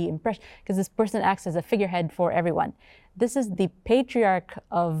marry and the impression, because this person acts as a figurehead for everyone. This is the patriarch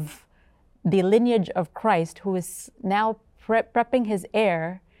of the lineage of Christ who is now prepping his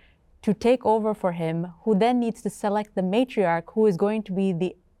heir to take over for him, who then needs to select the matriarch who is going to be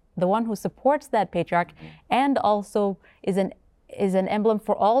the one who supports that patriarch and also is an emblem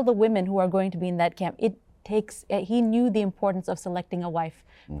for all the women who are going to be in that camp. He knew the importance of selecting a wife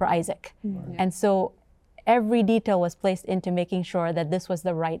for Isaac. And so every detail was placed into making sure that this was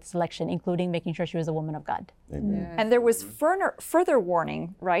the right selection, including making sure she was a woman of God. And there was further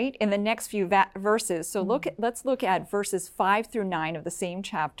warning, right, in the next few verses. So let's look at verses 5 through 9 of the same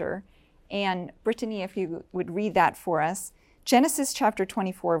chapter. And Brittany, if you would read that for us. Genesis chapter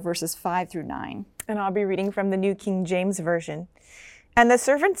 24, verses 5 through 9. And I'll be reading from the New King James Version. And the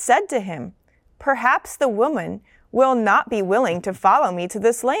servant said to him, "Perhaps the woman will not be willing to follow me to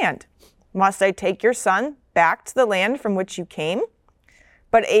this land. Must I take your son back to the land from which you came?"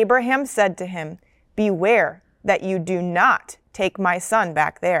 But Abraham said to him, "Beware that you do not take my son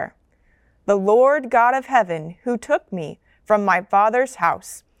back there. The Lord God of heaven, who took me from my father's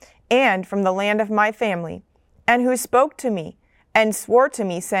house and from the land of my family, and who spoke to me and swore to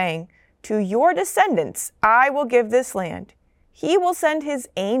me, saying, 'To your descendants I will give this land,' he will send his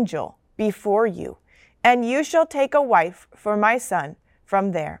angel before you, and you shall take a wife for my son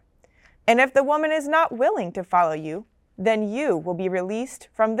from there. And if the woman is not willing to follow you, then you will be released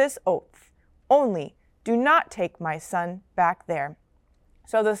from this oath. Only do not take my son back there."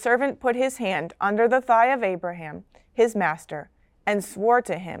 So the servant put his hand under the thigh of Abraham, his master, and swore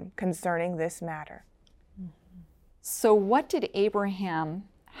to him concerning this matter. So what did Abraham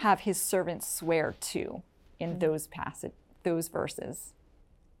have his servant swear to in those verses?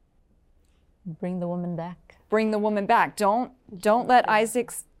 Bring the woman back. Bring the woman back. Don't let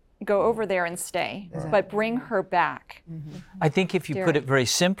Isaac go over there and stay, but bring her back. I think if you put it very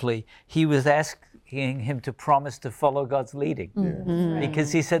simply, he was asking him to promise to follow God's leading.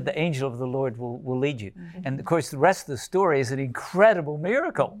 Because he said the angel of the Lord will lead you. And of course, the rest of the story is an incredible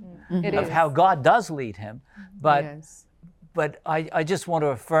miracle of how God does lead him. But I just want to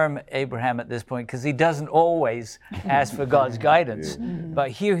affirm Abraham at this point, because he doesn't always ask for God's guidance.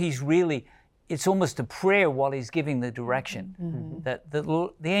 But here he's really, it's almost a prayer while he's giving the direction that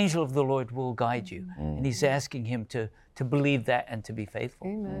the angel of the Lord will guide you. And he's asking him to believe that and to be faithful.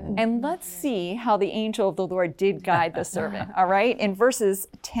 Amen. And let's see how the angel of the Lord did guide the servant, all right? In verses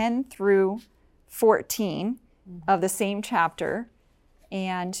 10 through 14 of the same chapter.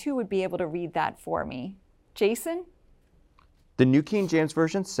 And who would be able to read that for me? Jason? The New King James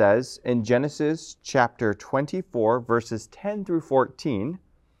Version says in Genesis chapter 24, verses 10 through 14,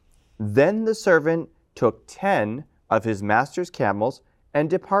 "Then the servant took 10 of his master's camels and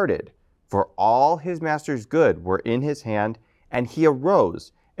departed, for all his master's good were in his hand, and he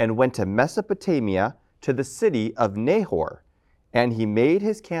arose and went to Mesopotamia to the city of Nahor. And he made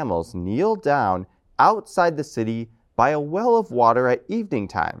his camels kneel down outside the city by a well of water at evening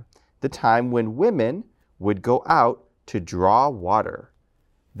time, the time when women would go out to draw water.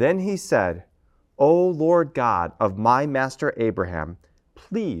 Then he said, O Lord God of my master Abraham,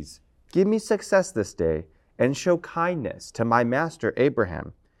 please give me success this day and show kindness to my master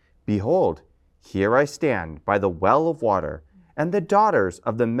Abraham. Behold, here I stand by the well of water, and the daughters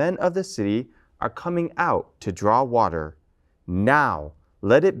of the men of the city are coming out to draw water. Now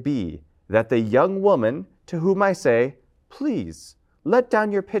let it be that the young woman to whom I say, please let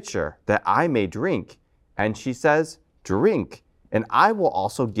down your pitcher that I may drink, and she says, drink, and I will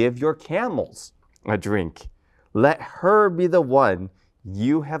also give your camels a drink. Let her be the one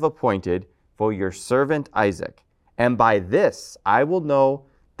you have appointed for your servant Isaac, and by this I will know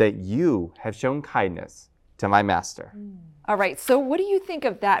that you have shown kindness to my master." All right, so what do you think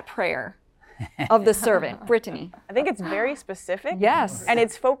of that prayer of the servant, Brittany? I think it's very specific. Yes. And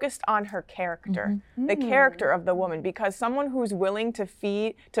it's focused on her character, the character of the woman, because someone who's willing to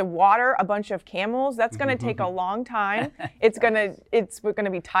water a bunch of camels, that's going to take a long time. It's going to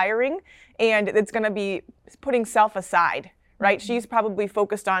be tiring, and it's going to be putting self aside. Right? She's probably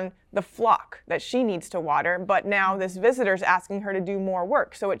focused on the flock that she needs to water, but now this visitor's asking her to do more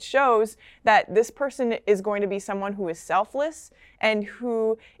work. So it shows that this person is going to be someone who is selfless and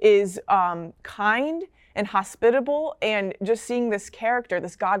who is kind and hospitable, and just seeing this character,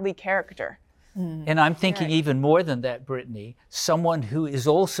 this godly character. And I'm thinking even more than that, Brittany, someone who is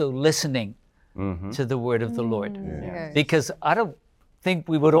also listening to the word of the Lord. Because I don't think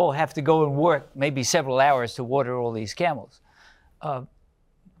we would all have to go and work maybe several hours to water all these camels.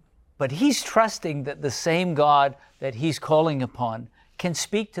 But he's trusting that the same God that he's calling upon can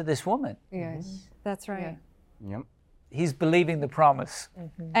speak to this woman. Yes. That's right. Yep. He's believing the promise.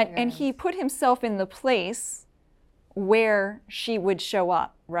 And he put himself in the place where she would show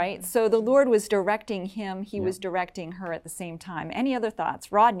up, right? So the Lord was directing him, he was directing her at the same time. Any other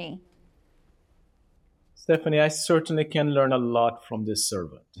thoughts? Rodney? Stephanie, I certainly can learn a lot from this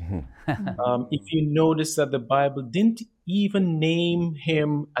servant. If you notice that the Bible didn't even name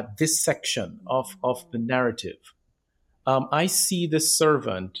him at this section of the narrative, I see this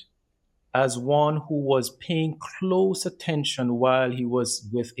servant as one who was paying close attention while he was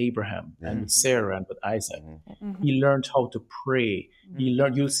with Abraham and with Sarah and with Isaac. He learned how to pray.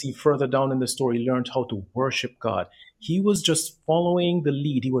 You'll see further down in the story, he learned how to worship God. He was just following the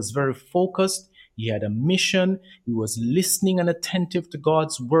lead. He was very focused. He had a mission. He was listening and attentive to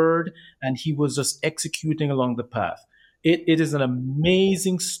God's word, and he was just executing along the path. It is an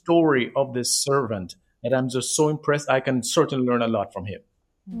amazing story of this servant that I'm just so impressed. I can certainly learn a lot from him.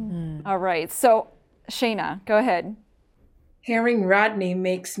 All right. So, Shayna, go ahead. Hearing Rodney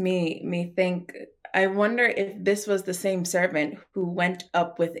makes me think, I wonder if this was the same servant who went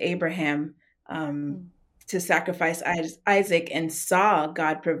up with Abraham to sacrifice Isaac and saw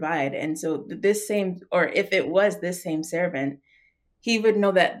God provide. And so this same, or if it was this same servant, he would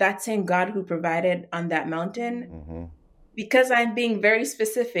know that that same God who provided on that mountain because I'm being very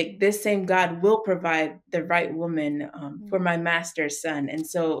specific, this same God will provide the right woman for my master's son. And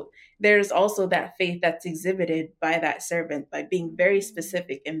so there's also that faith that's exhibited by that servant by being very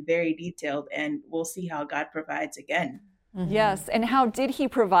specific and very detailed. And we'll see how God provides again. Yes, and how did he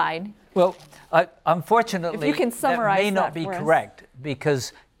provide? Well, unfortunately, If you can summarize that may not that be for us. correct,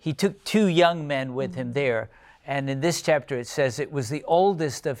 because he took 2 young men with him there. And in this chapter, it says it was the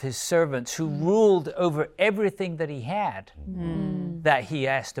oldest of his servants who ruled over everything that he had that he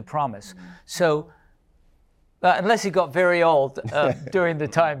asked to promise. So, unless he got very old during the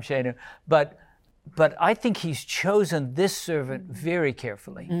time, Shana, but I think he's chosen this servant very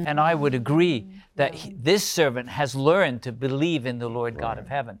carefully. And I would agree that this servant has learned to believe in the Lord God of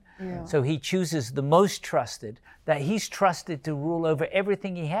heaven. Yeah. So he chooses the most trusted, that he's trusted to rule over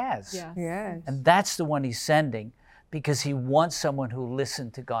everything he has. Yeah. Yes. And that's the one he's sending, because he wants someone who will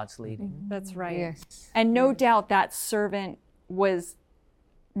listen to God's leading. That's right. Yes. And no doubt that servant was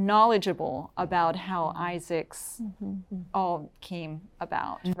knowledgeable about how Isaac's all came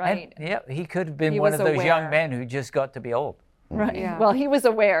about, right? And, yeah, he could have been He one was of those aware. young men who just got to be old. Right. Yeah. Well, he was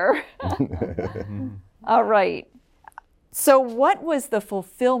aware. All right. So what was the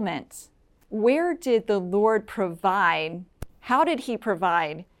fulfillment? Where did the Lord provide? How did he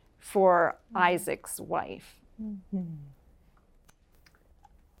provide for Isaac's wife?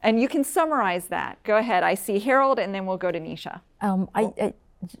 And you can summarize that. Go ahead. I see Harold, and then we'll go to Nisha.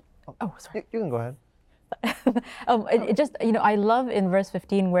 Oh, sorry. You can go ahead. It just, I love in verse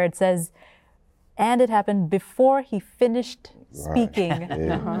 15 where it says, and it happened before he finished speaking,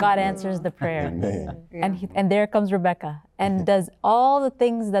 God answers the prayer. Amen. And there comes Rebecca and does all the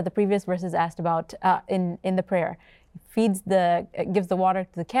things that the previous verses asked about in the prayer. Gives the water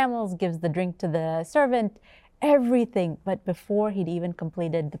to the camels, gives the drink to the servant, everything. But before he'd even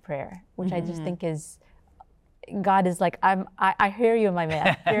completed the prayer, which I just think is, God is like, I hear you, my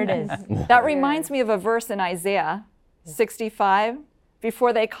man. Here it is. That reminds me of a verse in Isaiah 65.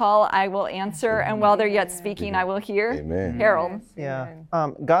 Before they call, I will answer, and while they're yet speaking, I will hear. Amen. Harold. Yeah.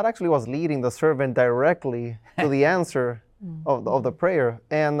 God actually was leading the servant directly to the answer of the prayer.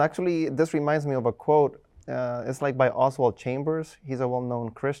 And actually, this reminds me of a quote. It's like by Oswald Chambers. He's a well-known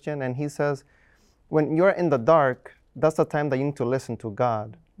Christian. And he says, when you're in the dark, that's the time that you need to listen to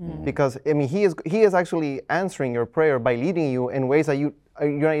God. Because, he is actually answering your prayer by leading you in ways that you're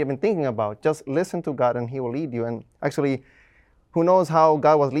not even thinking about. Just listen to God and he will lead you. And actually, who knows how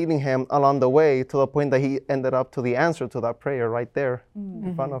God was leading him along the way to the point that he ended up to the answer to that prayer right there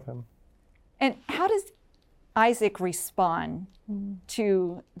in front of him. And how does Isaac respond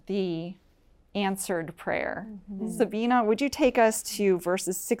to the answered prayer? Sabina, would you take us to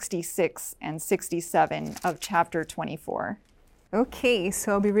verses 66 and 67 of chapter 24? Okay,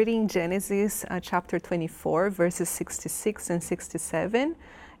 so I'll be reading Genesis chapter 24, verses 66 and 67.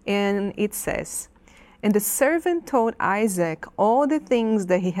 And it says, and the servant told Isaac all the things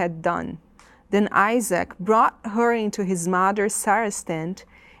that he had done. Then Isaac brought her into his mother Sarah's tent,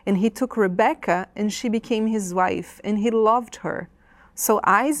 and he took Rebekah, and she became his wife, and he loved her. So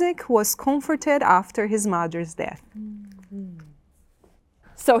Isaac was comforted after his mother's death.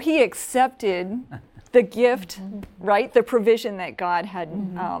 So he accepted the gift, right? The provision that God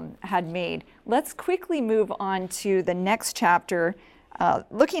had made. Let's quickly move on to the next chapter,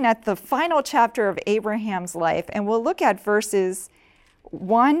 looking at the final chapter of Abraham's life, and we'll look at verses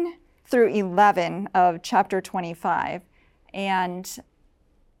 1 through 11 of chapter 25. And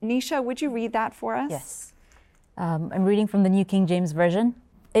Nisha, would you read that for us? Yes. I'm reading from the New King James Version.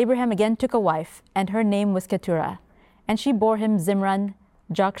 Abraham again took a wife, and her name was Keturah. And she bore him Zimran,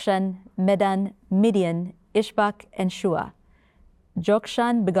 Jokshan, Medan, Midian, Ishbak, and Shua.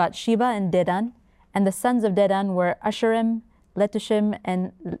 Jokshan begot Sheba and Dedan, and the sons of Dedan were Asherim, Letushim,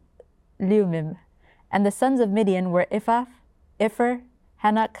 and Leumim. And the sons of Midian were Iphah, Ipher,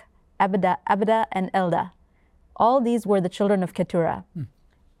 Hanak, Abida, and Eldah. All these were the children of Keturah.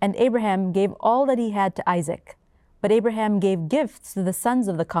 And Abraham gave all that he had to Isaac. But Abraham gave gifts to the sons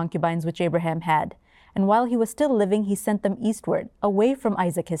of the concubines which Abraham had. And while he was still living, he sent them eastward, away from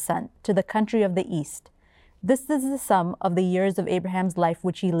Isaac his son, to the country of the east. This is the sum of the years of Abraham's life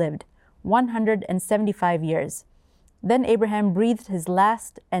which he lived, 175 years. Then Abraham breathed his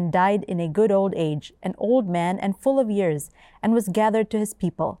last and died in a good old age, an old man and full of years, and was gathered to his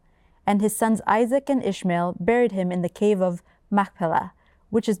people. And his sons Isaac and Ishmael buried him in the cave of Machpelah,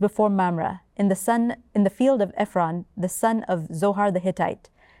 which is before Mamre, in the field of Ephron, the son of Zohar the Hittite,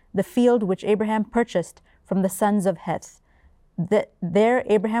 the field which Abraham purchased from the sons of Heth. There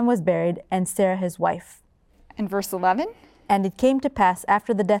Abraham was buried, and Sarah his wife. And verse 11? And it came to pass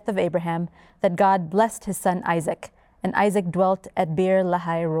after the death of Abraham that God blessed his son Isaac. and Isaac dwelt at Beer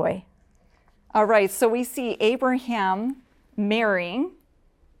Lahai Roi. All right, so we see Abraham marrying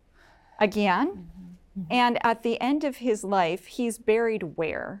again. And at the end of his life, he's buried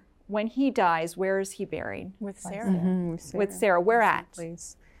where? When he dies, where is he buried? With Sarah. With Sarah. Where at?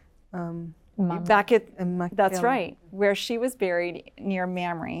 Place. Back at, that's Machpelah. right, where she was buried near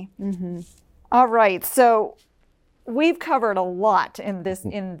Mamre. All right, so we've covered a lot in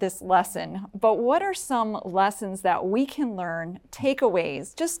this lesson, but what are some lessons that we can learn,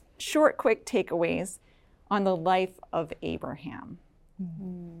 takeaways, just short, quick takeaways on the life of Abraham?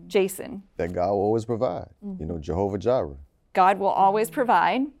 Jason. That God will always provide. You know, Jehovah Jireh. God will always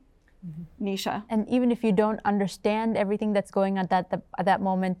provide. Nisha. And even if you don't understand everything that's going on at that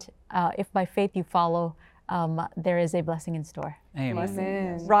moment, if by faith you follow, there is a blessing in store.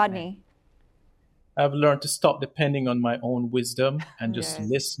 Amen. Rodney. I've learned to stop depending on my own wisdom and just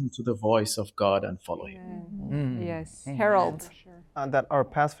listen to the voice of God and follow Him. Yes. Harold. That our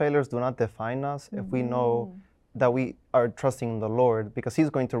past failures do not define us if we know that we are trusting in the Lord, because He's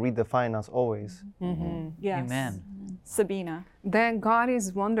going to redefine us always. Yes. Amen. Sabina. That God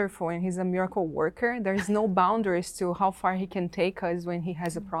is wonderful and He's a miracle worker. There's no boundaries to how far He can take us when He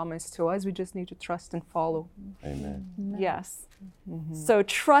has a promise to us. We just need to trust and follow. Amen. Yes. So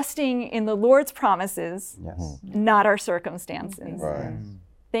trusting in the Lord's promises, not our circumstances. Right.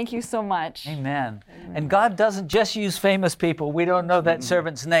 Thank you so much. Amen. And God doesn't just use famous people. We don't know that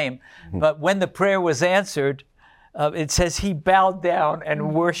servant's name. But when the prayer was answered, it says he bowed down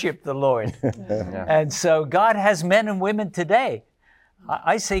and worshiped the Lord. And so God has men and women today.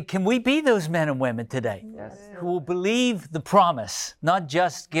 I say, can we be those men and women today who will believe the promise, not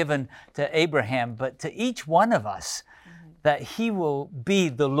just given to Abraham, but to each one of us, that He will be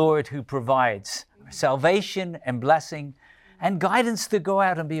the Lord who provides salvation and blessing and guidance to go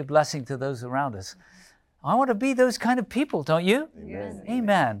out and be a blessing to those around us. I want to be those kind of people, don't you? Yes.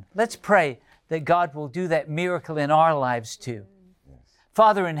 Amen. Let's pray that God will do that miracle in our lives too.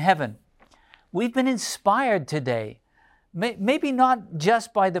 Father in heaven, we've been inspired today, maybe not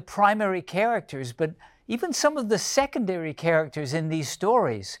just by the primary characters, but even some of the secondary characters in these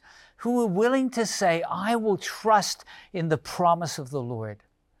stories who are willing to say, I will trust in the promise of the Lord.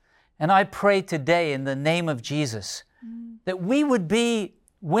 And I pray today in the name of Jesus that we would be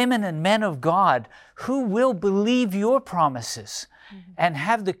women and men of God who will believe your promises and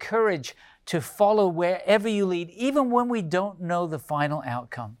have the courage to follow wherever you lead, even when we don't know the final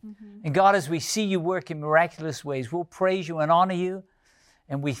outcome. And God, as we see you work in miraculous ways, we'll praise you and honor you,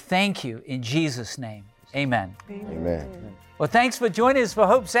 and we thank you in Jesus' name. Amen. Amen. Well, thanks for joining us for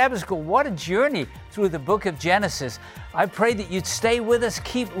Hope Sabbath School. What a journey through the book of Genesis. I pray that you'd stay with us,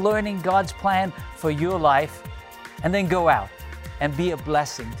 keep learning God's plan for your life, and then go out and be a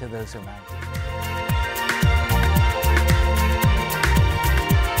blessing to those around you.